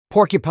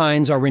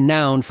Porcupines are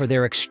renowned for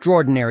their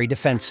extraordinary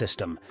defense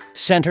system,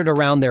 centered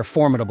around their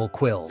formidable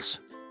quills.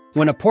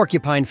 When a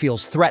porcupine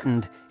feels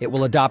threatened, it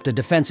will adopt a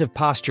defensive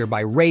posture by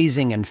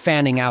raising and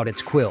fanning out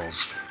its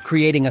quills,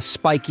 creating a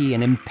spiky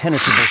and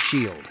impenetrable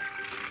shield.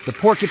 The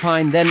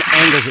porcupine then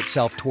angles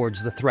itself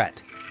towards the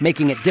threat,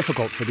 making it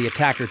difficult for the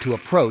attacker to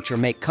approach or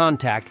make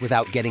contact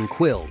without getting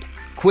quilled.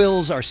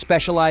 Quills are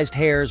specialized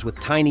hairs with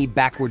tiny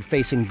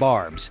backward-facing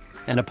barbs,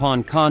 and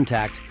upon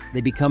contact,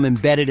 they become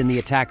embedded in the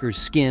attacker's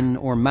skin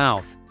or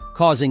mouth,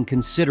 causing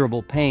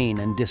considerable pain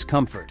and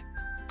discomfort.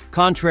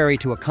 Contrary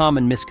to a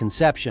common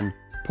misconception,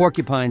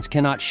 porcupines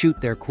cannot shoot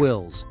their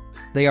quills.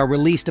 They are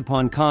released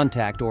upon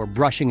contact or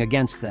brushing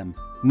against them,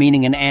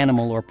 meaning an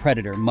animal or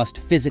predator must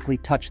physically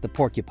touch the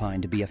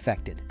porcupine to be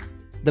affected.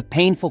 The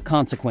painful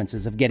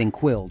consequences of getting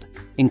quilled,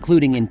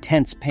 including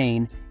intense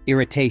pain,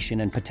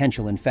 irritation, and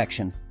potential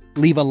infection,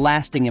 leave a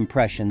lasting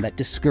impression that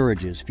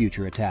discourages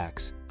future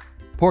attacks.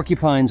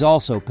 Porcupines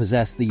also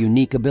possess the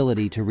unique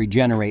ability to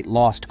regenerate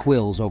lost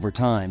quills over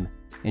time,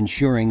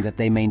 ensuring that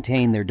they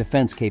maintain their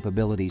defense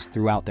capabilities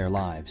throughout their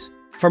lives.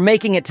 For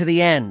making it to the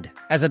end,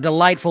 as a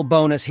delightful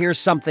bonus, here's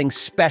something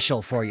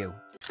special for you.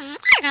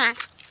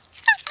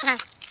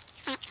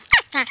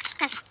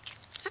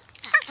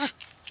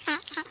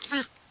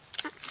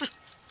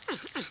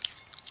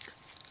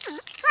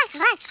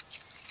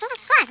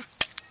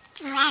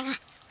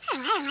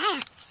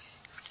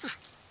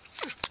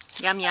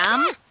 Yum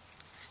yum.